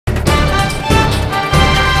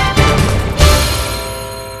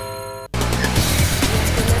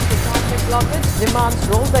demands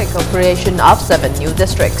rollback of creation of 7 new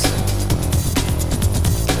districts.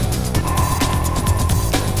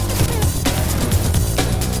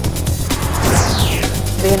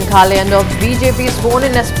 VN Kalyan of BJP sworn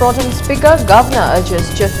in as Pro Tem Speaker. Governor urges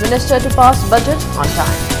Chief Minister to pass budget on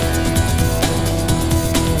time.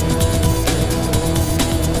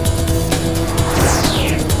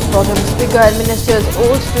 Pro Tem Speaker administers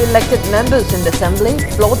oaths to elected members in the Assembly.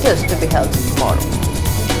 Floor test to be held tomorrow.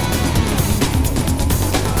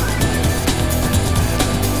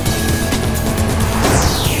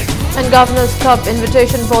 And Governor's Cup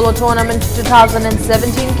Invitation Polo Tournament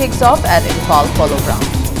 2017 kicks off at Imphal Polo Ground.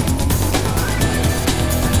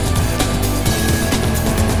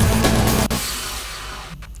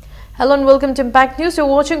 Hello and welcome to Impact News. You're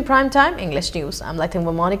watching Primetime English News. I'm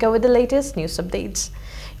Lathingwa Monica with the latest news updates.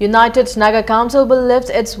 United Naga Council will lift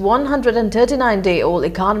its 139-day-old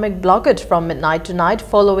economic blockade from midnight tonight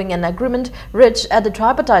following an agreement reached at the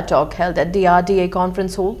tripartite talk held at DRDA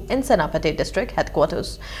Conference Hall in Senapati District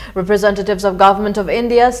headquarters. Representatives of Government of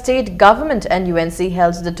India, State Government and UNC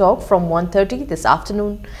held the talk from 1:30 this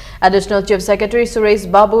afternoon. Additional Chief Secretary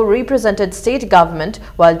Suresh Babu represented State Government,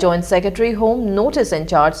 while Joint Secretary Home Notice in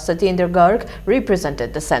charge Satyendra Garg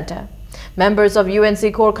represented the centre. Members of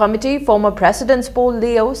UNC Core Committee, former Presidents Paul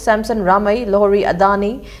Leo, Samson Ramai, Lohri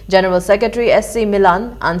Adani, General Secretary SC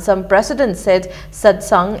Milan, and some President Said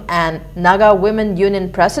Satsang and Naga Women Union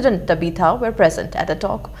President Tabitha were present at the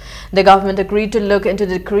talk. The government agreed to look into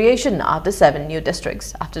the creation of the 7 new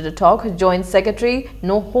districts. After the talk, Joint Secretary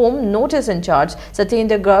Home Notice in charge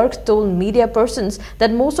Satyendra Garg told media persons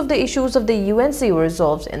that most of the issues of the UNC were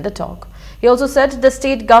resolved in the talk. He also said the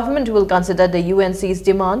state government will consider the UNC's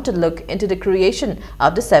demand to look into the creation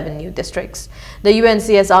of the 7 new districts. The UNC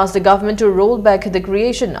has asked the government to roll back the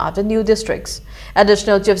creation of the new districts.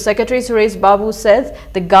 Additional Chief Secretary Suresh Babu said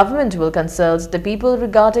the government will consult the people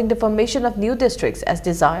regarding the formation of new districts as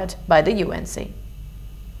desired by the UNC.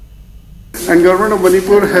 And Government of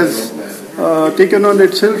Manipur has taken on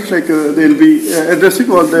itself they will be addressing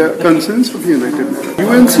all the concerns of the United Nations.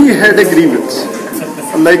 UNC had a grievance.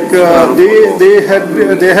 They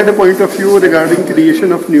had a point of view regarding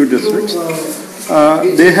creation of new districts.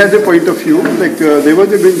 They had a point of view, there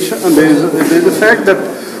was a mention, and there is a fact that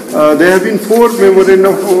there have been 4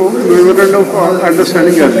 memorandum of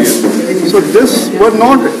understanding earlier. So this was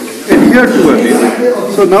not adhered to earlier.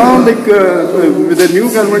 So now, with the new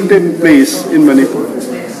government in place in Manipur,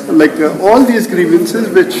 all these grievances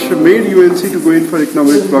which made UNC to go in for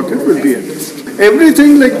economic blockade will be addressed.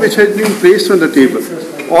 Everything which has been placed on the table,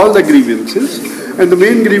 all the grievances, and the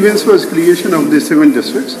main grievance was creation of the 7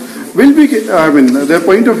 districts, will be, the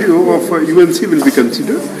point of view of UNC will be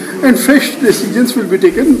considered, and fresh decisions will be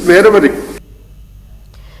taken wherever required.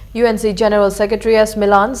 UNC General Secretary S.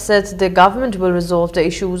 Milan said the government will resolve the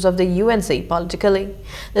issues of the UNC politically.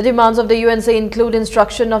 The demands of the UNC include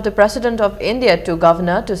instruction of the President of India to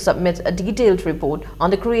Governor to submit a detailed report on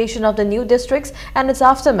the creation of the new districts and its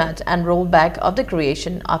aftermath and rollback of the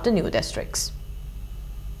creation of the new districts.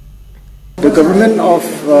 The government of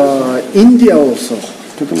India also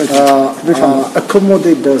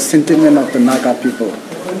accommodate the sentiment of the Naga people,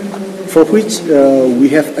 for which we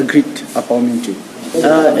have agreed upon it.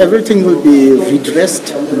 Everything will be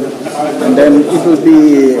redressed, and then it will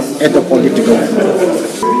be at the political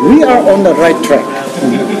level. We are on the right track,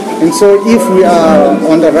 and so if we are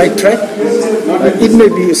on the right track, it may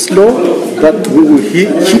be slow, but we will hit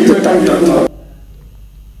the target.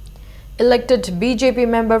 Elected BJP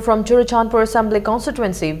member from Churachandpur Assembly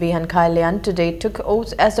constituency, VN Kalyan, today took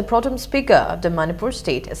oath as the Pro Tem Speaker of the Manipur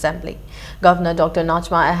State Assembly. Governor Dr.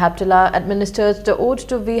 Najma Ahaptullah administered the oath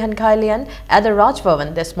to VN Kalyan at the Raj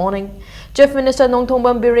Bhavan this morning. Chief Minister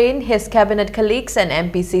Nongthombam Biren, his cabinet colleagues and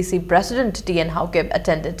MPCC President TN Haokip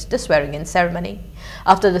attended the swearing-in ceremony.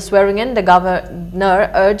 After the swearing-in, the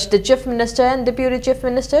Governor urged the Chief Minister and Deputy Chief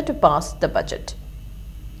Minister to pass the budget.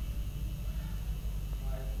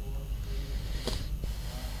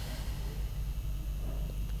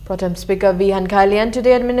 Pro Tem Speaker VN Kalyan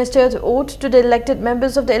today administered oath to the elected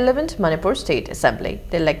members of the 11th Manipur State Assembly.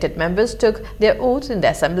 The elected members took their oath in the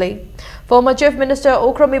Assembly. Former Chief Minister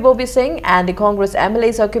Okrami Bobi Singh and the Congress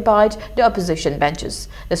MLAs occupied the opposition benches.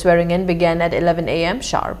 The swearing-in began at 11 a.m.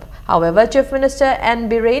 sharp. However, Chief Minister N.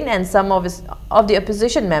 Biren and some of the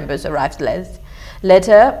opposition members arrived late.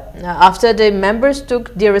 Later, after the members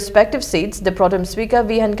took their respective seats, the Pro Tem Speaker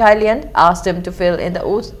VN Kalyan asked them to fill in the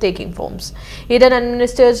oath-taking forms. He then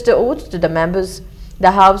administered the oath to the members.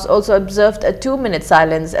 The House also observed a 2-minute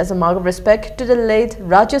silence as a mark of respect to the late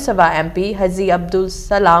Rajya Sabha MP Haji Abdul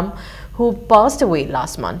Salam, who passed away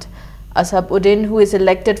last month. Ashabuddin, who is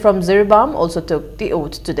elected from Zirbam, also took the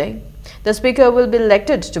oath today. The speaker will be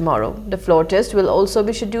elected tomorrow. The floor test will also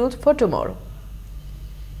be scheduled for tomorrow.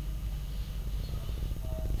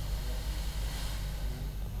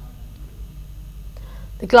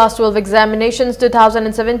 The Class 12 examinations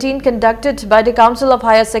 2017 conducted by the Council of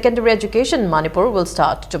Higher Secondary Education Manipur will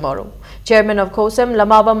start tomorrow. Chairman of COSEM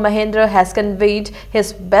Lamabam Mahendra has conveyed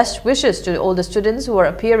his best wishes to all the students who are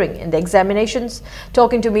appearing in the examinations.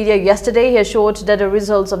 Talking to media yesterday, he assured that the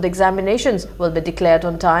results of the examinations will be declared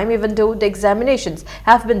on time, even though the examinations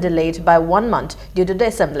have been delayed by 1 month due to the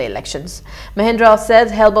assembly elections. Mahendra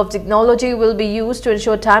said help of technology will be used to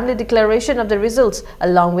ensure timely declaration of the results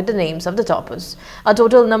along with the names of the toppers. A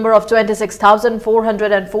total number of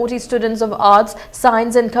 26,440 students of arts,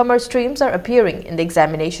 science and commerce streams are appearing in the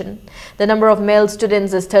examination. The number of male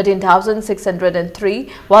students is 13,603,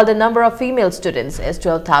 while the number of female students is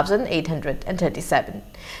 12,837.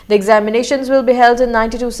 The examinations will be held in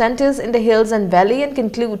 92 centers in the hills and valley and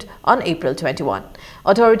conclude on April 21.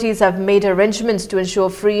 Authorities have made arrangements to ensure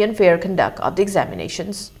free and fair conduct of the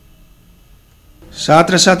examinations.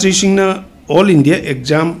 Satra Satri Singna All India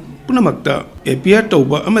Exam Punamakta appear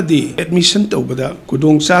Toba Amadi admission Tobada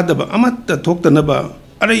Kudong Sadaba Amata Toktanaba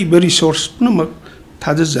Araiba resource Punamak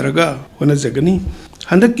Taja Zaraga Wana Zagani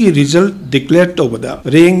Handaki result declared Tobada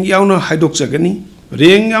Ring Yauna Hydok Zagani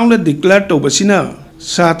Ring Yauna declared Tobasina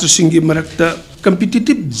Satra Singi Marakta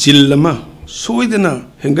competitive Zillama Soidana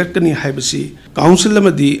Hengatkani Hibasi Council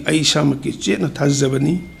Lamadi Aishamaki Chena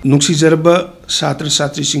Tazabani Nuxi Zarba Satra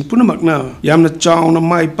Satri Sing Punamakna Yamna Chauna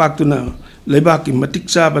Mai Paktuna Lebaki Matik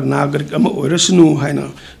Saba Nagarik Ama Orasunu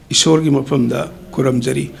Haina Isorgi Mapamda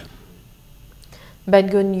Kuramjari.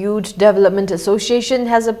 Bengun Youth Development Association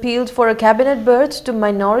has appealed for a cabinet berth to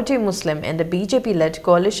minority Muslim in the BJP-led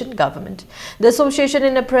coalition government. The association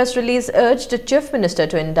in a press release urged the Chief Minister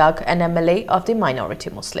to induct an MLA of the minority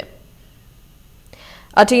Muslim.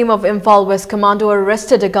 A team of Imphal West Commando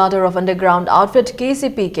arrested a cadre of underground outfit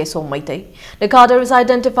KCP Keso Maitei. The cadre is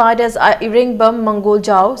identified as Iringbam Mangol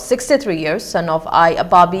Jao, 63 years, son of I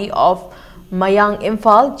Ababi of Mayang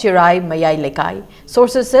Imphal, Chirai Mayai Lekai.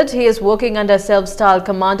 Sources said he is working under self-styled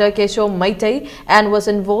Commander Kesho Maitei and was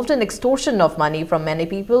involved in extortion of money from many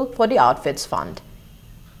people for the outfit's fund.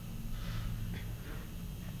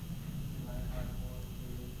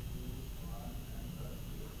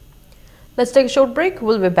 Let's take a short break.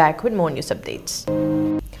 We'll be back with more news updates.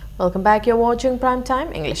 Welcome back. You're watching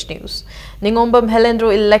Primetime English News. Ningombam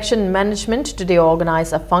Helendro Election Management today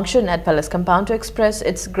organized a function at Palace Compound to express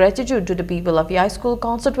its gratitude to the people of Yai School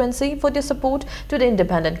constituency for their support to the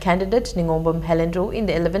independent candidate Ningombam Helendro in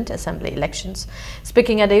the 11th Assembly elections.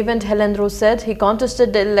 Speaking at the event, Helendro said he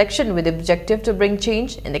contested the election with the objective to bring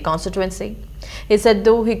change in the constituency. He said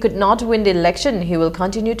though he could not win the election, he will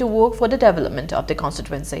continue to work for the development of the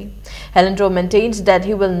constituency. Helendro maintains that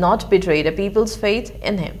he will not betray the people's faith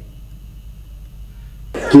in him.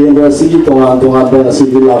 Kendra sigi tonga ba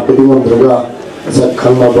sigi la pedimon droga sa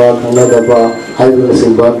khalma ba haibu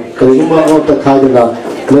simba kalima ota khagana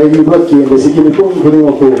lai ba kendra sigi ni pung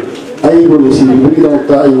khurima ko ai bu si bi da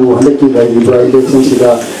ta ai wo halaki da ibra election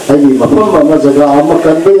sida ai mafam ma jaga amma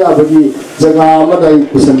kan ba ya bagi jaga ma dai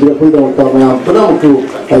kusanbira ko da ta ma pana ko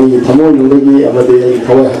ai thamo ngi amade ai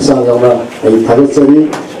thawai hasang yauna ai tharatsari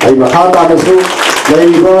ai mahata da su lai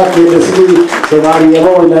ba kendra sigi sewari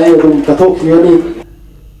amo lai dum kathok ni.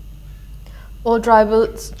 All Tribal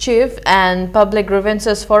Chief and Public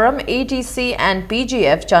Grievances Forum, ATC and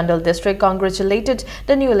PGF Chandal District congratulated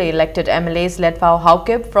the newly elected MLAs Letfao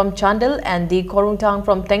Haukip from Chandal and D. Korungtang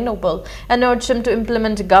from Tengnopal and urged them to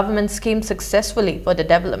implement government schemes successfully for the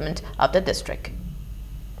development of the district.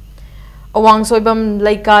 Awang Soibam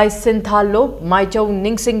Laikai Sinthalop, Maichau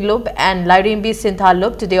Ningsinglop and Lairimbi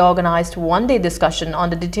Sinthalop today organized one-day discussion on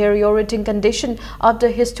the deteriorating condition of the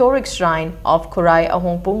historic shrine of Kurai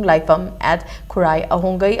Ahongpung Laifam at Kurai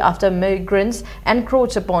Ahongai after migrants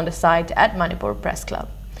encroached upon the site at Manipur Press Club.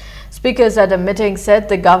 Speakers at the meeting said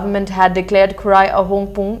the government had declared Kurai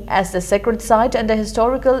Ahongpung as the sacred site and the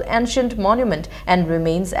historical ancient monument and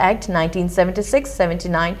Remains Act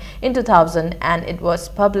 1976-79 in 2000 and it was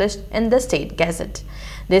published in the State Gazette.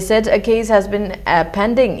 They said a case has been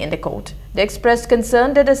pending in the court. They expressed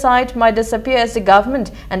concern that the site might disappear as the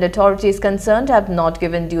government and authorities concerned have not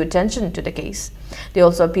given due attention to the case. They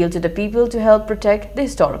also appealed to the people to help protect the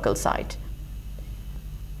historical site.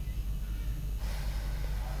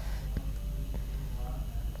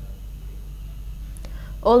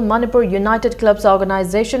 All Manipur United Clubs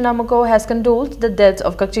Organization Namako has condoled the death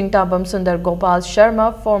of Kaching Tabam Sundar Gopal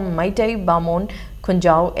Sharma from Maitai Bamon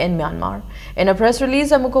Khunjau in Myanmar. In a press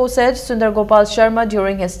release, Amuko said Sundar Gopal Sharma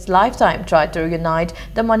during his lifetime tried to unite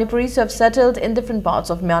the Manipuris who have settled in different parts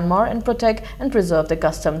of Myanmar and protect and preserve the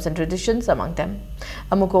customs and traditions among them.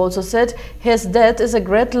 Amuko also said his death is a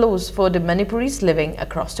great loss for the Manipuris living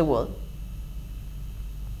across the world.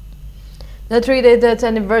 The 3-day death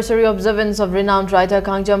anniversary observance of renowned writer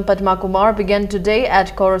Kangjam Padma Kumar began today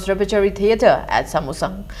at Chorus Repertory Theatre at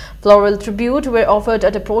Samusang. Floral tribute were offered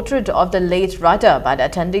at a portrait of the late writer by the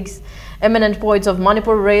attendees. Eminent poets of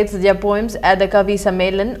Manipur read their poems at the Kavi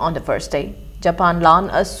Sammelan on the first day. Japan Lan,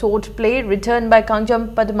 a short play written by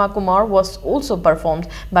Kangjam Padma Kumar, was also performed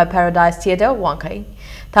by Paradise Theatre, Wangkai.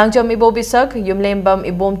 Thangjam Ibobisak, Yumlembam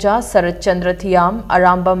Ibomcha, Sarat Chandra Thiam,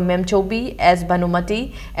 Arambam Memchobi, S.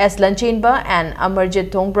 Banumati, S. Lanchenba and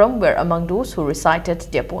Amarjit Tongbram were among those who recited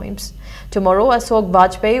their poems. Tomorrow, Ashok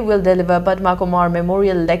Vajpayee will deliver Padma Kumar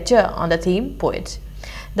Memorial Lecture on the theme Poet.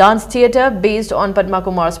 Dance theatre based on Padma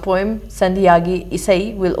Kumar's poem Sandhyagi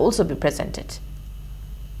Isai will also be presented.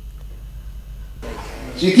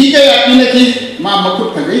 Chithi kaya pinaki ma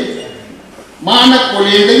makut thagi ma anak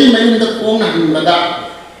kolegi mayum da kong hanbada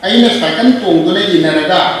aina sakan tong dole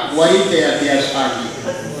inaraga wari kaya kaya sagi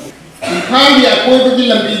ikhali akoi bagi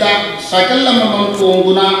lambida sakal lamam tong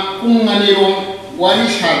duna kung nganirong wari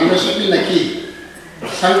saduna sapinaki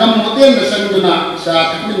sangam moten da sanduna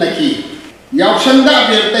sa tapinaki yausanda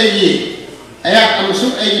bertai ayak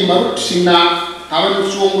amsuk ai marut sina hawan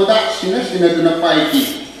suongda sina duna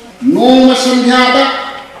paiki noma sandhyada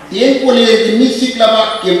Tiang kolegi misik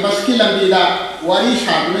laba campus ki lambida wari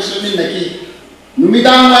saduna sapinaki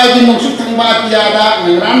numidang lagi nungsuk thangba tiada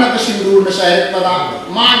nangrana kasindur na sayat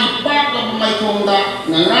pada magi pak laba mai thongda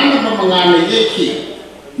nangrana ba mangana yeki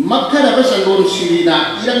makkara ba sandon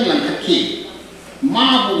sirina irang langkaki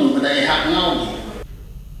mabu badai hak ngawi.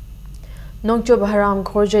 Nongcho Baharam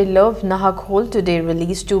Khorjai Love Nahak today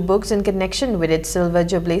released 2 books in connection with its Silver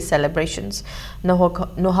Jubilee celebrations.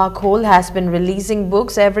 Nahak has been releasing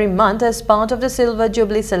books every month as part of the Silver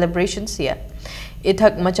Jubilee celebrations here.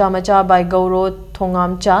 Ithak Macha Macha by Gauro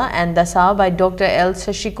Thongamcha and Dasa by Dr. L.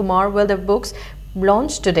 Sashikumar were the books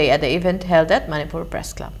launched today at the event held at Manipur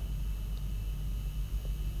Press Club.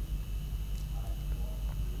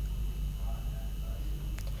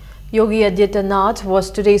 Yogi Adityanath was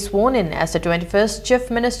today sworn in as the 21st Chief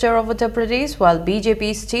Minister of Uttar Pradesh, while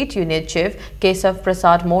BJP State Unit Chief Kesav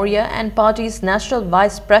Prasad Maurya and party's National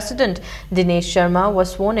Vice President Dinesh Sharma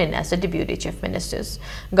was sworn in as the Deputy Chief Ministers.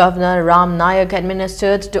 Governor Ram Nayak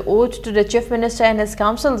administered the oath to the Chief Minister and his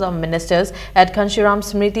councils of ministers at Kanshiram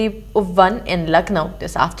Smriti Ubvan in Lucknow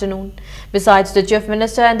this afternoon. Besides the Chief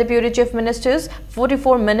Minister and Deputy Chief Ministers,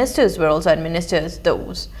 44 ministers were also administered the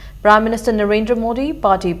oaths. Prime Minister Narendra Modi,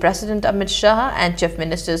 Party President Amit Shah and Chief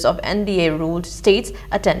Ministers of NDA-ruled states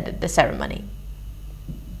attended the ceremony.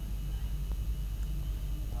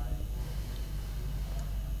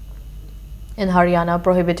 In Haryana,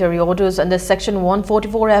 prohibitory orders under Section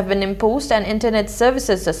 144 have been imposed and internet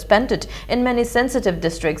services suspended in many sensitive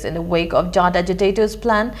districts in the wake of Jat agitators'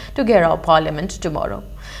 plan to gherav Parliament tomorrow.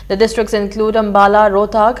 The districts include Ambala,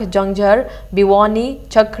 Rohtak, Jhangjhar, Bhiwani,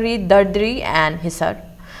 Chakri, Dardri and Hisar.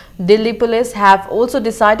 Delhi police have also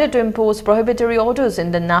decided to impose prohibitory orders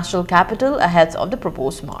in the national capital ahead of the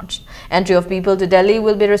proposed march. Entry of people to Delhi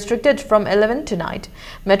will be restricted from 11 tonight.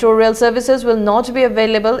 Metro rail services will not be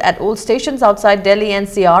available at all stations outside Delhi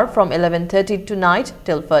NCR from 11:30 tonight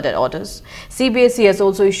till further orders. CBSE has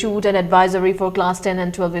also issued an advisory for class 10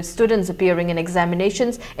 and 12 students appearing in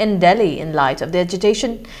examinations in Delhi in light of the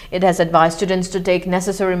agitation. It has advised students to take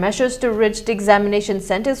necessary measures to reach the examination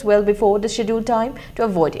centers well before the scheduled time to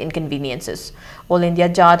avoid inconveniences. All India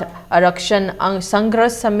Jat Arakshan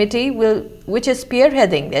Sanghras Committee, which is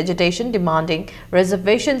spearheading the agitation demanding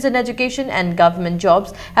reservations in education and government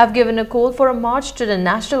jobs, have given a call for a march to the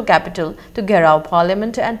national capital to gherav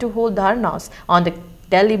Parliament and to hold dharnas on the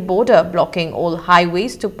Delhi border, blocking all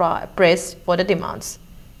highways to press for the demands.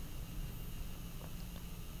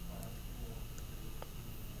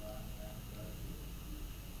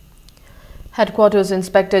 Headquarters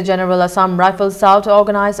Inspector General Assam Rifles South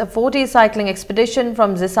organized a 4-day cycling expedition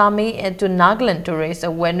from Zisami to Nagaland to raise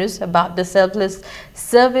awareness about the selfless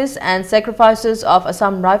service and sacrifices of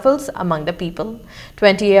Assam Rifles among the people.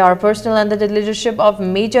 20 AR personnel under the leadership of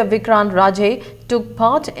Major Vikrant Rajhe took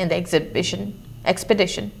part in the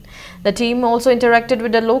expedition. The team also interacted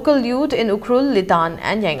with the local youth in Ukhrul, Litan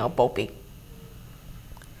and Yangapopi.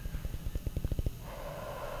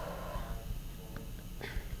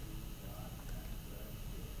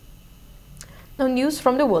 Now news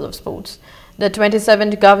from the world of sports. The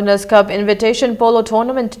 27th Governors Cup Invitation Polo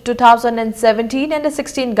Tournament 2017 and the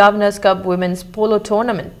 16th Governors Cup Women's Polo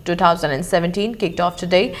Tournament 2017 kicked off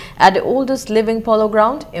today at the oldest living polo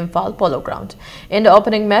ground, Imphal Polo Ground. In the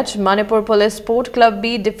opening match, Manipur Police Sport Club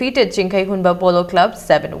B defeated Chinkai-Hunba Polo Club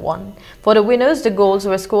 7-1. For the winners, the goals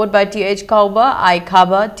were scored by T.H. Kauba, I.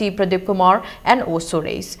 Khaba, T. Pradeep Kumar and O.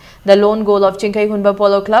 Suresh. The lone goal of Chinkai-Hunba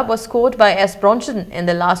Polo Club was scored by S. Bronson in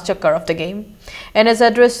the last chakkar of the game. In his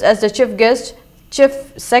address as the chief guest,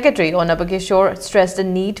 Chief Secretary Onaba Kishore stressed the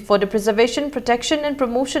need for the preservation, protection and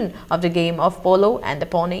promotion of the game of polo and the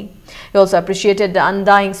pony. He also appreciated the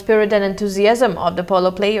undying spirit and enthusiasm of the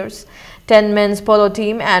polo players. 10 men's polo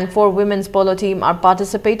team and 4 women's polo team are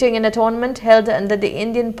participating in a tournament held under the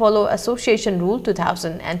Indian Polo Association Rule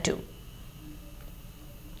 2002.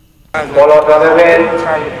 Polo tournament,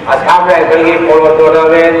 Assam Rifle polo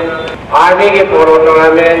tournament, Army polo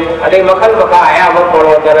tournament, I think I have a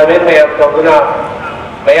polo tournament. I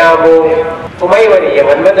have to my way,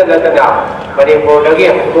 and better than that. But in Polo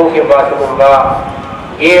again, talking about the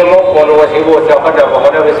game of polo was able to have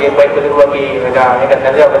a same by Kulimaki and a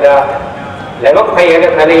Tanzania. Level pay and a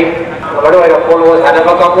penny, whatever polo was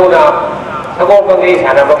Hanabakapuna, Sabokis,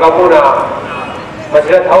 Hanabakapuna,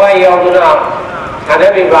 Masjid Hawaii, Alduna.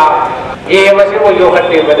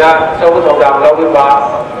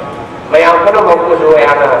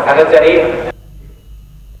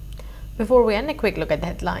 Before we end, a quick look at the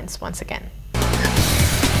headlines once again.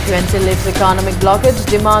 UNC lifts economic blockage,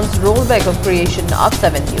 demands rollback of creation of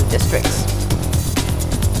 7 new districts.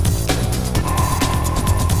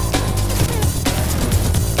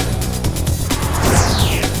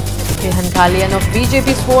 Rehan Kalian of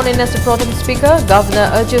BJP sworn in as the pro tem speaker. Governor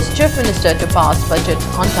urges Chief Minister to pass budget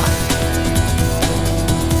on time.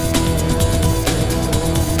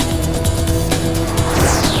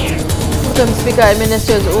 Pro tem speaker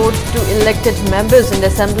administers oath to elected members in the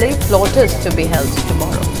assembly. Floor test to be held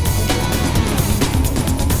tomorrow.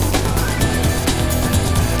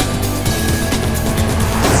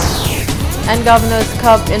 And Governors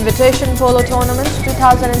Cup Invitation Polo Tournament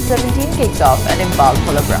 2017 kicks off at Imphal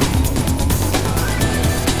Polo Ground.